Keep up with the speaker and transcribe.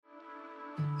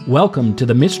Welcome to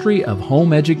the Mystery of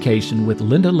Home Education with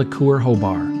Linda Lacour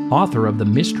Hobar, author of The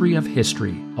Mystery of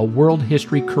History, a world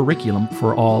history curriculum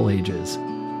for all ages.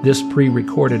 This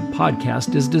pre-recorded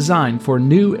podcast is designed for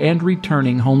new and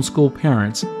returning homeschool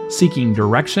parents seeking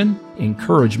direction,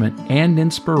 encouragement, and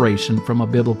inspiration from a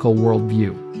biblical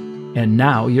worldview. And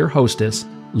now your hostess,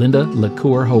 Linda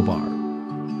Lacour Hobar.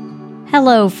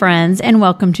 Hello, friends, and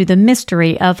welcome to the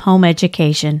Mystery of Home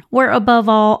Education, where above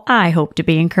all, I hope to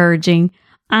be encouraging.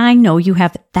 I know you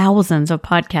have thousands of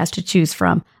podcasts to choose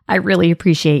from. I really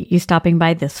appreciate you stopping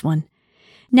by this one.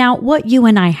 Now, what you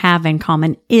and I have in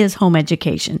common is home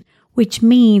education, which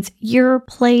means your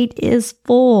plate is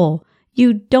full.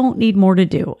 You don't need more to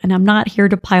do, and I'm not here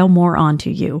to pile more onto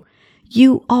you.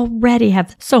 You already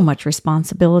have so much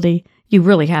responsibility. You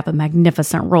really have a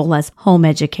magnificent role as home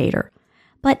educator.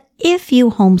 But if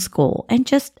you homeschool and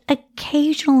just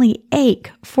occasionally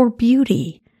ache for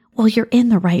beauty, well, you're in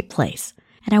the right place.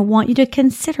 And I want you to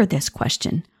consider this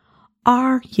question.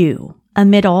 Are you,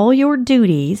 amid all your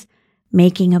duties,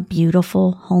 making a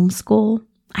beautiful homeschool?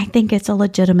 I think it's a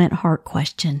legitimate heart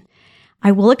question.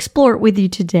 I will explore it with you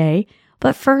today,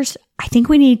 but first, I think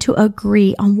we need to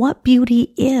agree on what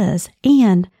beauty is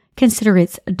and consider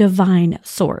its divine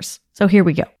source. So here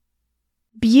we go.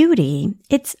 Beauty,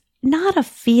 it's not a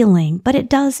feeling, but it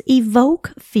does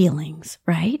evoke feelings,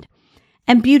 right?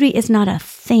 And beauty is not a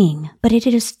thing, but it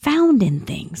is found in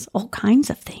things, all kinds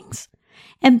of things.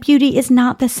 And beauty is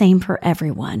not the same for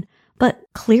everyone, but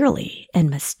clearly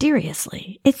and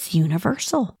mysteriously, it's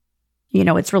universal. You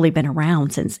know, it's really been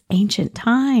around since ancient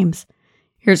times.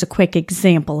 Here's a quick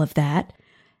example of that.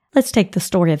 Let's take the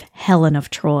story of Helen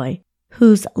of Troy,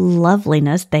 whose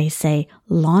loveliness, they say,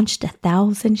 launched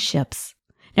 1,000 ships.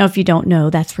 Now, if you don't know,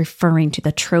 that's referring to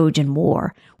the Trojan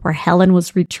War, where Helen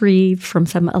was retrieved from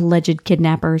some alleged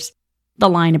kidnappers. The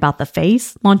line about the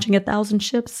face launching 1,000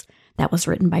 ships, that was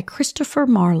written by Christopher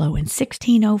Marlowe in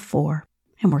 1604,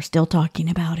 and we're still talking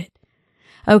about it.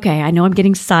 Okay, I know I'm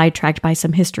getting sidetracked by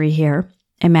some history here.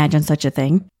 Imagine such a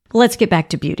thing. But let's get back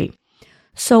to beauty.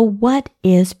 So what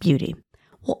is beauty?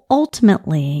 Well,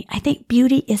 ultimately, I think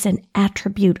beauty is an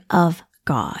attribute of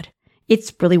God.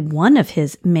 It's really one of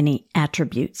his many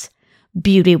attributes.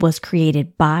 Beauty was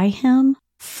created by him,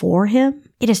 for him.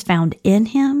 It is found in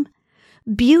him.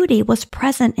 Beauty was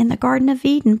present in the Garden of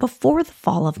Eden before the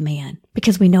fall of man,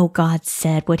 because we know God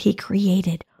said what he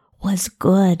created was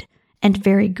good and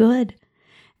very good.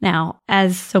 Now,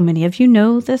 as so many of you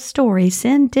know the story,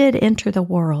 sin did enter the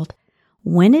world.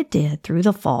 When it did through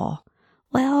the fall,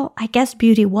 well, I guess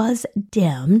beauty was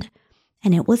dimmed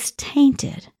and it was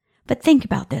tainted. But think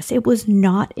about this. It was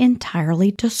not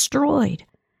entirely destroyed.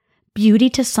 Beauty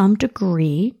to some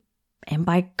degree, and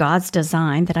by God's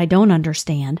design that I don't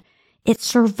understand, it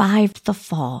survived the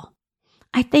fall.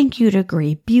 I think you'd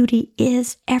agree beauty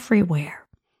is everywhere.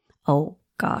 Oh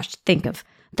gosh, think of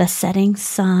the setting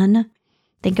sun.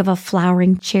 Think of a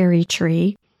flowering cherry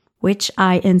tree, which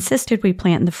I insisted we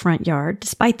plant in the front yard,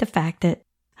 despite the fact that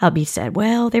hubby said,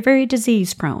 well, they're very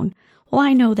disease prone. Well,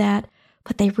 I know that.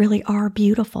 But they really are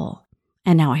beautiful.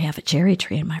 And now I have a cherry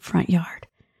tree in my front yard.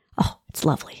 Oh, it's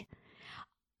lovely.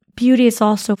 Beauty is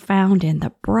also found in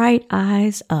the bright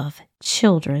eyes of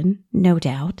children, no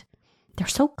doubt. They're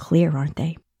so clear, aren't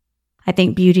they? I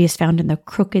think beauty is found in the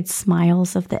crooked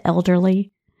smiles of the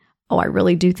elderly. Oh, I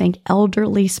really do think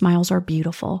elderly smiles are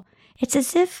beautiful. It's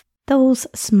as if those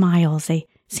smiles, they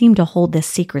seem to hold the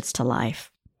secrets to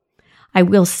life. I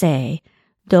will say,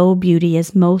 though beauty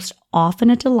is most often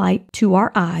a delight to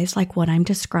our eyes, like what I'm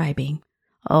describing,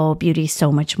 oh, beauty is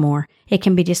so much more. It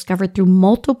can be discovered through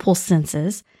multiple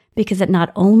senses because it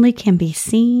not only can be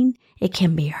seen, it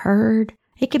can be heard,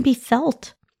 it can be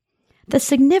felt. The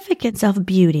significance of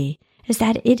beauty is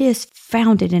that it is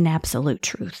founded in absolute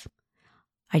truth.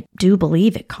 I do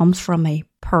believe it comes from a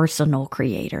personal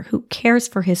creator who cares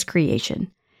for his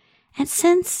creation. And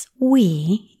since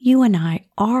we, you and I,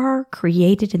 are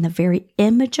created in the very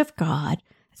image of God,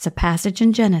 it's a passage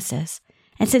in Genesis,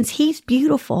 and since he's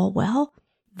beautiful, well,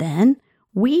 then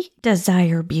we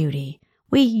desire beauty.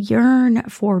 We yearn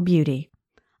for beauty.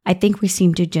 I think we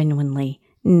seem to genuinely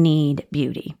need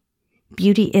beauty.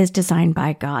 Beauty is designed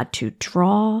by God to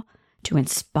draw, to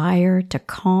inspire, to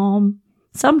calm,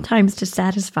 sometimes to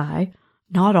satisfy.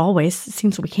 Not always. It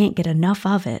seems we can't get enough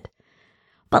of it.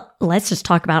 But let's just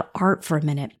talk about art for a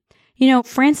minute. You know,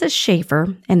 Francis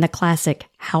Schaeffer, in the classic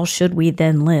How Should We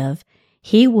Then Live,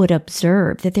 he would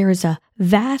observe that there is a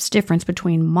vast difference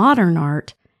between modern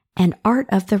art and art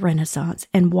of the Renaissance.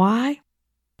 And why?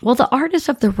 Well, the artists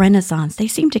of the Renaissance, they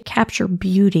seem to capture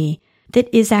beauty that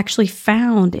is actually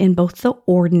found in both the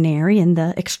ordinary and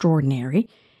the extraordinary.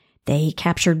 They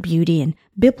captured beauty in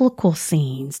biblical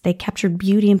scenes. They captured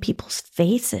beauty in people's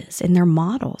faces, in their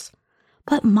models.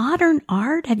 But modern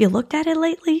art, have you looked at it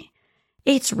lately?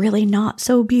 It's really not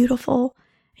so beautiful.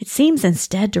 It seems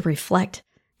instead to reflect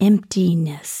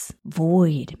emptiness,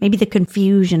 void, maybe the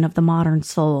confusion of the modern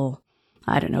soul.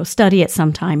 I don't know, study it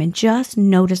sometime and just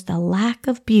notice the lack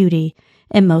of beauty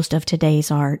in most of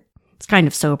today's art. It's kind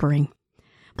of sobering.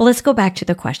 But let's go back to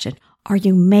the question. Are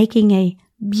you making a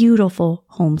beautiful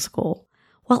homeschool?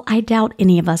 Well, I doubt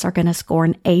any of us are going to score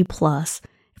an A+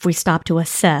 if we stop to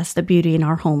assess the beauty in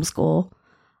our homeschool.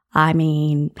 I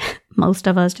mean, most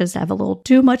of us just have a little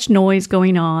too much noise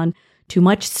going on, too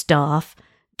much stuff,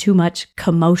 too much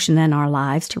commotion in our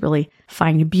lives to really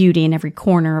find beauty in every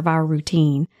corner of our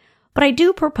routine. But I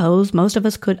do propose most of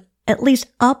us could at least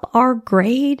up our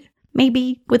grade,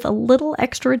 maybe with a little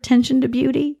extra attention to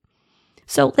beauty.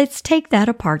 So let's take that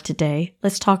apart today.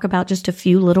 Let's talk about just a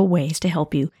few little ways to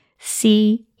help you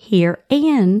see, hear,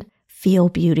 and feel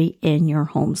beauty in your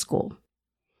homeschool.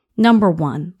 Number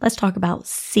 1, let's talk about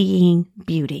seeing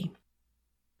beauty.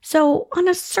 So on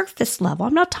a surface level,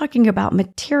 I'm not talking about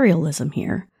materialism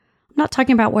here. I'm not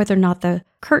talking about whether or not the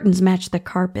curtains match the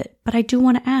carpet, but I do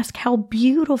want to ask, how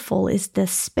beautiful is the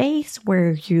space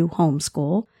where you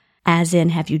homeschool? As in,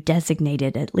 have you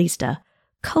designated at least a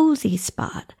cozy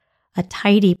spot, a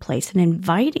tidy place, an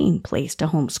inviting place to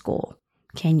homeschool?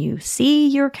 Can you see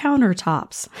your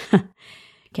countertops?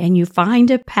 Can you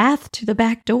find a path to the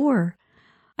back door?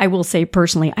 I will say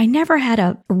personally, I never had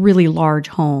a really large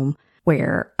home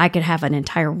where I could have an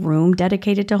entire room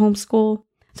dedicated to homeschool.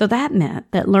 So that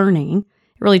meant that learning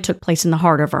really took place in the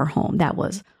heart of our home. That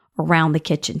was around the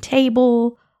kitchen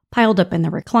table, piled up in the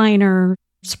recliner,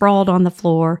 sprawled on the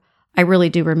floor. I really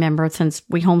do remember, since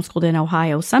we homeschooled in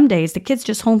Ohio, some days the kids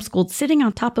just homeschooled sitting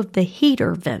on top of the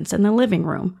heater vents in the living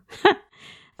room.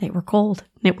 They were cold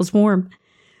and it was warm.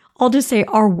 I'll just say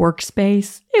our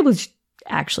workspace, it was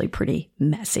actually pretty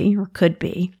messy, or could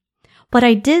be. But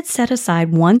I did set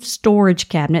aside one storage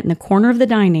cabinet in the corner of the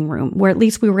dining room where at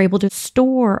least we were able to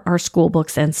store our school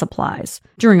books and supplies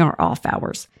during our off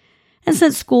hours. And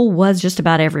since school was just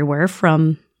about everywhere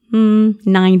from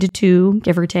 9 to 2,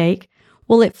 give or take,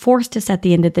 well, it forced us at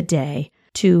the end of the day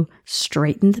to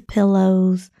straighten the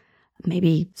pillows,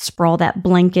 maybe sprawl that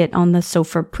blanket on the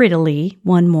sofa prettily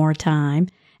one more time.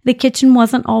 The kitchen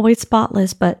wasn't always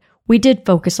spotless, but we did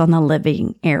focus on the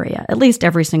living area, at least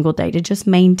every single day, to just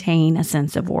maintain a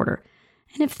sense of order.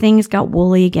 And if things got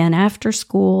woolly again after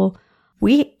school,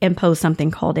 we imposed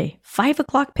something called a 5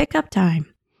 o'clock pickup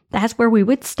time. That's where we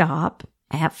would stop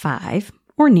at 5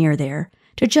 or near there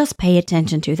to just pay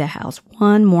attention to the house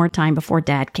one more time before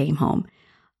Dad came home.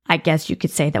 I guess you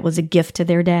could say that was a gift to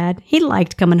their dad. He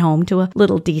liked coming home to a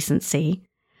little decency.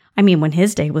 I mean, when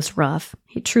his day was rough,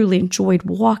 he truly enjoyed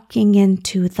walking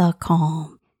into the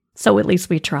calm. So at least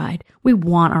we tried. We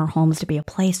want our homes to be a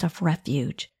place of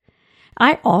refuge.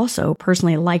 I also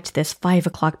personally liked this 5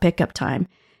 o'clock pickup time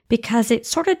because it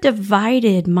sort of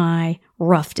divided my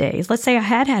rough days. Let's say I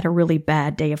had a really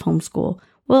bad day of homeschool.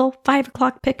 Well, 5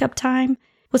 o'clock pickup time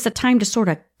was the time to sort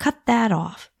of cut that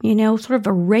off, sort of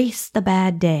erase the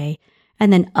bad day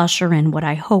and then usher in what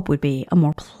I hope would be a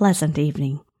more pleasant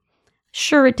evening.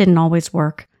 Sure, it didn't always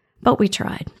work, but we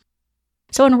tried.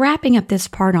 So in wrapping up this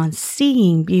part on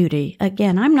seeing beauty,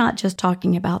 again, I'm not just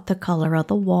talking about the color of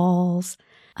the walls.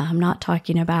 I'm not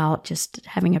talking about just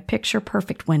having a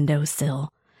picture-perfect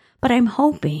windowsill. But I'm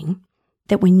hoping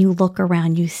that when you look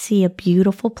around, you see a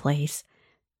beautiful place,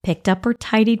 picked up or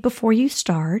tidied before you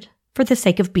start, for the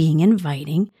sake of being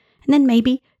inviting, and then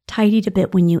maybe tidied a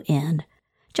bit when you end,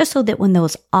 just so that when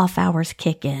those off hours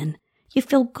kick in, you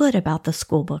feel good about the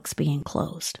school books being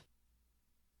closed.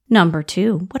 Number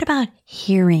 2, what about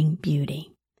hearing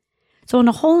beauty? So on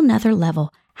a whole nother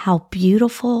level, how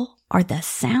beautiful are the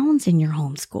sounds in your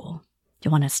homeschool? Do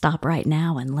you want to stop right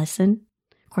now and listen?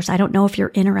 Of course, I don't know if you're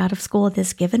in or out of school at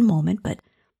this given moment, but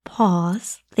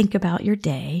pause, think about your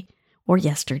day or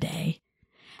yesterday,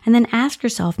 and then ask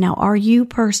yourself, now, are you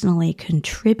personally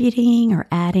contributing or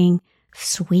adding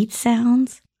sweet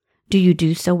sounds? Do you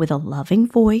do so with a loving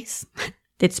voice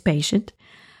that's patient?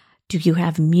 Do you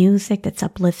have music that's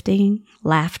uplifting,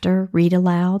 laughter,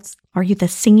 read-alouds? Are you the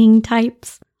singing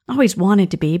types? I always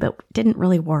wanted to be, but didn't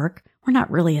really work. We're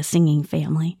not really a singing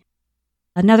family.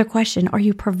 Another question, are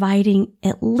you providing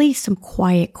at least some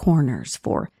quiet corners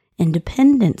for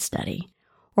independent study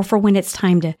or for when it's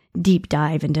time to deep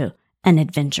dive into an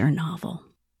adventure novel?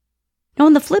 Now,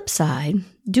 on the flip side,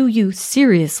 do you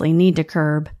seriously need to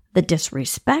curb the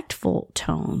disrespectful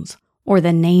tones or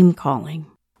the name-calling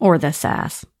or the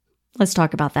sass? Let's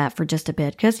talk about that for just a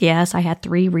bit, because yes, I had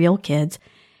 3 real kids,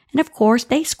 And of course,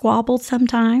 they squabbled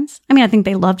sometimes. I think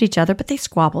they loved each other, but they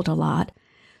squabbled a lot.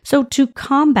 So to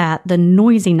combat the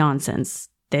noisy nonsense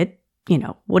that,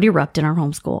 would erupt in our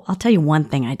homeschool, I'll tell you one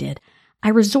thing I did. I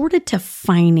resorted to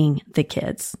fining the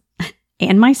kids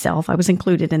and myself. I was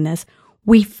included in this.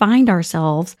 We fined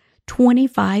ourselves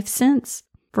 25 cents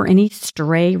for any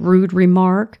stray, rude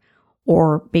remark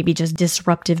or maybe just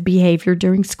disruptive behavior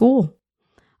during school.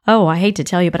 Oh, I hate to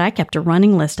tell you, but I kept a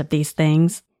running list of these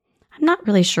things. I'm not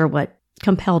really sure what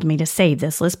compelled me to save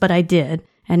this list, but I did.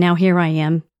 And now here I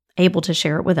am, able to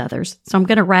share it with others. So I'm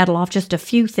going to rattle off just a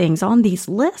few things on these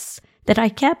lists that I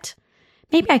kept.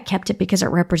 Maybe I kept it because it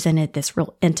represented this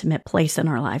real intimate place in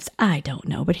our lives. I don't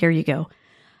know, but here you go.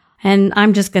 And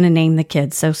I'm just going to name the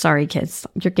kids. So sorry, kids,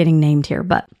 you're getting named here.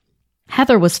 But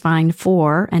Heather was fined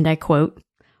for, and I quote,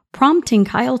 prompting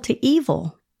Kyle to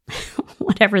evil,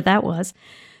 whatever that was.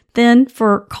 Then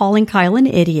for calling Kyle an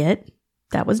idiot.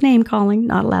 That was name calling,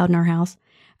 not allowed in our house.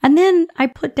 And then I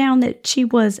put down that she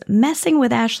was messing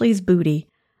with Ashley's booty.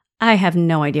 I have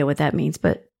no idea what that means,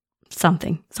 but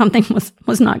something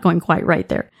was not going quite right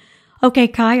there. Okay,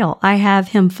 Kyle, I have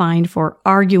him fined for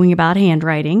arguing about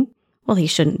handwriting. Well, he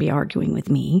shouldn't be arguing with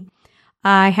me.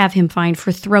 I have him fined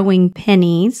for throwing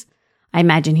pennies. I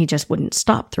imagine he just wouldn't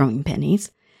stop throwing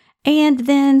pennies. And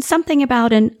then something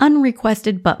about an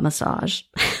unrequested butt massage.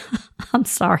 I'm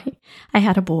sorry. I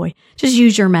had a boy. Just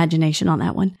use your imagination on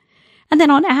that one. And then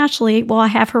on Ashley, I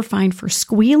have her fined for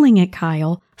squealing at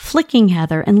Kyle, flicking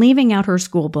Heather, and leaving out her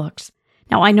school books.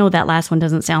 Now, I know that last one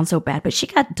doesn't sound so bad, but she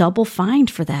got double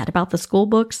fined for that about the school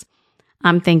books.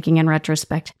 I'm thinking in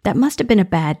retrospect, that must have been a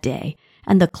bad day,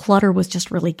 and the clutter was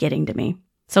just really getting to me.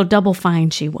 So double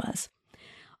fined she was.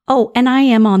 Oh, and I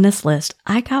am on this list.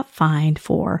 I got fined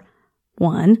for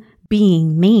 1,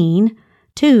 being mean,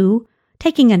 2,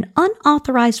 taking an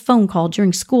unauthorized phone call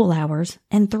during school hours,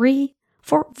 and 3,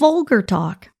 for vulgar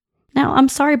talk. Now, I'm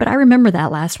sorry, but I remember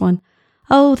that last one.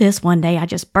 Oh, this one day I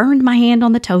just burned my hand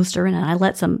on the toaster and I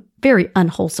let some very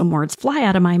unwholesome words fly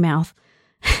out of my mouth.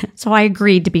 So I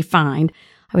agreed to be fined.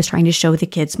 I was trying to show the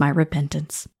kids my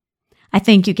repentance. I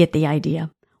think you get the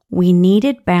idea. We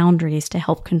needed boundaries to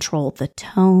help control the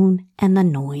tone and the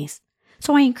noise.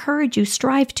 So I encourage you,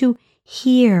 strive to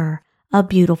hear a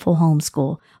beautiful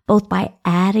homeschool, both by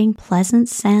adding pleasant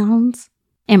sounds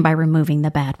and by removing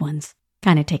the bad ones.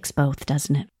 Kind of takes both,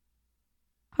 doesn't it?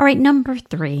 All right, number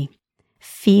 3,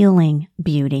 feeling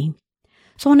beauty.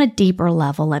 So on a deeper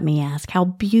level, let me ask, how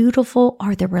beautiful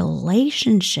are the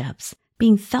relationships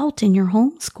being felt in your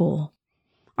homeschool?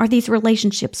 Are these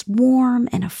relationships warm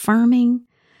and affirming?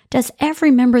 Does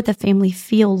every member of the family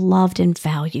feel loved and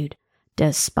valued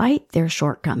despite their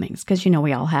shortcomings? Because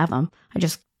we all have them. I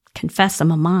just confess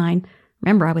some of mine.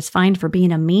 Remember, I was fined for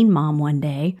being a mean mom one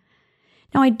day.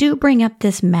 Now, I do bring up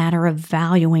this matter of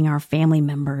valuing our family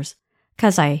members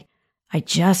because I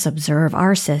just observe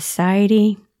our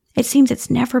society. It seems it's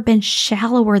never been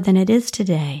shallower than it is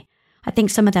today. I think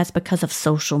some of that's because of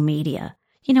social media,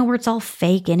 where it's all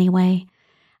fake anyway.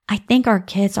 I think our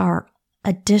kids are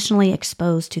additionally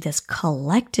exposed to this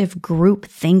collective group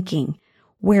thinking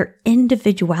where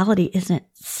individuality isn't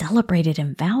celebrated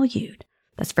and valued.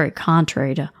 That's very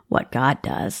contrary to what God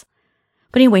does.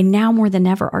 But anyway, now more than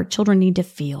ever, our children need to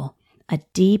feel a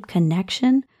deep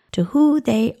connection to who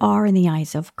they are in the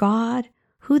eyes of God,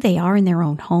 who they are in their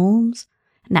own homes.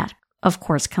 And that, of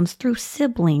course, comes through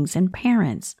siblings and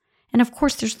parents. And of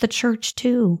course, there's the church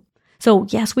too. So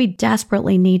yes, we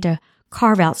desperately need to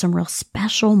carve out some real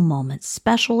special moments,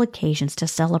 special occasions to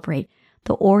celebrate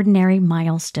the ordinary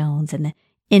milestones and the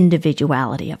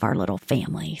individuality of our little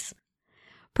families.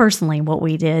 Personally, what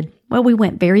we did, we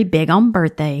went very big on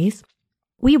birthdays.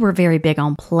 We were very big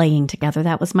on playing together.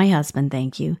 That was my husband,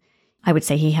 thank you. I would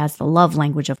say he has the love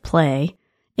language of play.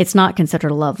 It's not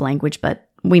considered a love language, but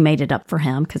we made it up for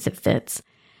him because it fits.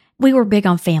 We were big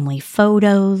on family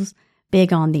photos,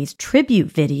 big on these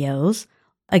tribute videos.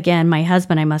 Again, my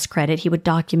husband, I must credit, he would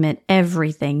document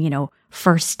everything,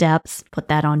 first steps, put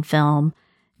that on film,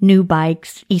 new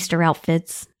bikes, Easter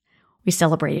outfits. We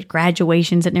celebrated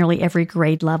graduations at nearly every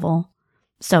grade level.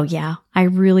 So yeah, I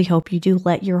really hope you do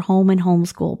let your home and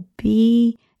homeschool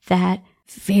be that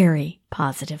very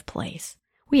positive place.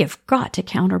 We have got to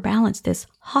counterbalance this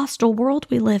hostile world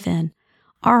we live in.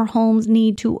 Our homes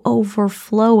need to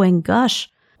overflow and gush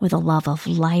with a love of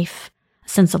life, a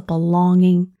sense of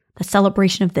belonging, the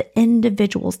celebration of the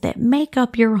individuals that make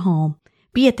up your home,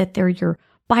 be it that they're your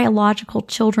biological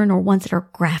children or ones that are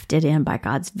grafted in by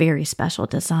God's very special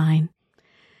design.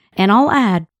 And I'll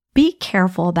add, be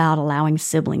careful about allowing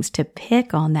siblings to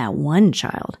pick on that one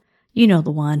child. The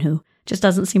one who just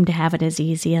doesn't seem to have it as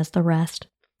easy as the rest.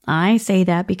 I say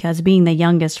that because being the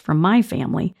youngest from my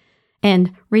family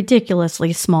and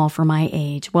ridiculously small for my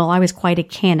age, well, I was quite a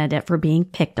candidate for being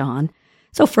picked on.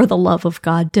 So for the love of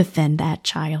God, defend that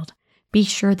child. Be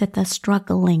sure that the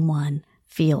struggling one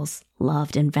feels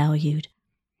loved and valued.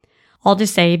 I'll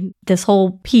just say this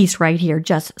whole piece right here,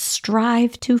 just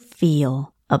strive to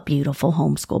feel a beautiful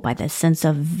homeschool by the sense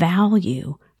of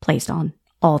value placed on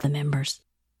all the members.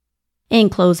 In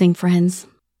closing, friends,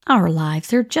 our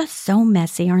lives are just so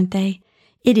messy, aren't they?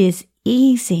 It is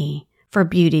easy for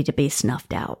beauty to be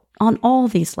snuffed out on all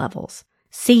these levels,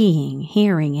 seeing,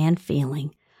 hearing, and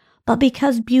feeling. But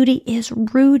because beauty is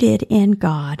rooted in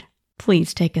God,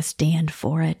 please take a stand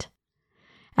for it.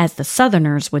 As the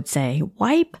Southerners would say,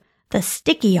 wipe the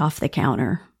sticky off the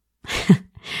counter.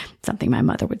 Something my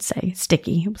mother would say,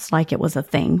 sticky. It was like it was a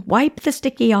thing. Wipe the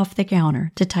sticky off the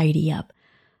counter to tidy up.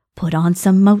 Put on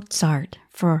some Mozart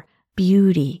for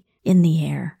beauty in the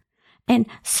air. And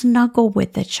snuggle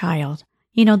with the child.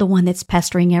 You know, the one that's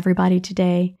pestering everybody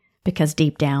today? Because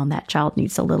deep down, that child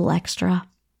needs a little extra.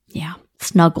 Yeah,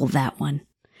 snuggle that one.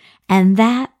 And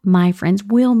that, my friends,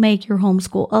 will make your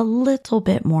homeschool a little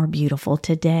bit more beautiful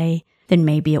today than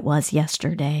maybe it was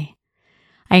yesterday.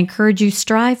 I encourage you,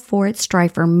 strive for it.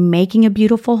 Strive for making a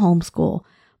beautiful homeschool.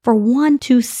 For one,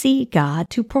 to see God,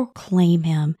 to proclaim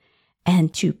Him,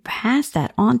 and to pass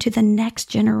that on to the next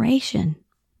generation.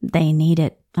 They need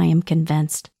it, I am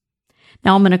convinced.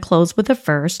 Now I'm going to close with a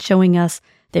verse showing us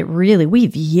that really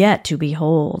we've yet to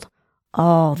behold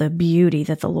all the beauty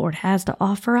that the Lord has to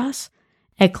offer us.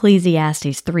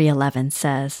 Ecclesiastes 3:11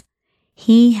 says,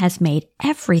 He has made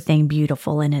everything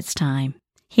beautiful in its time.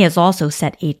 He has also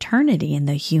set eternity in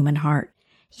the human heart,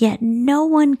 yet no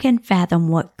one can fathom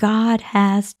what God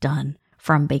has done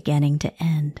from beginning to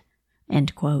end.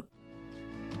 End quote.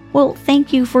 Well,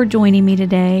 thank you for joining me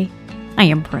today. I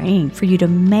am praying for you to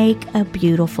make a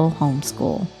beautiful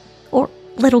homeschool, or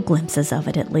little glimpses of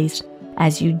it at least,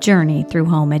 as you journey through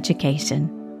home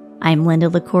education. I'm Linda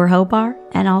Lacour Hobar,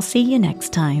 and I'll see you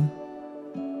next time.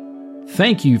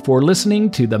 Thank you for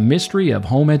listening to The Mystery of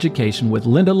Home Education with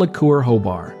Linda Lacour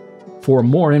Hobar. For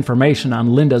more information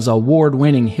on Linda's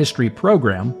award-winning history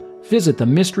program, visit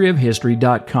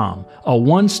themysteryofhistory.com, a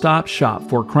one-stop shop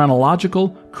for chronological,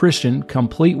 Christian,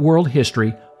 complete world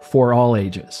history for all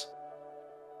ages.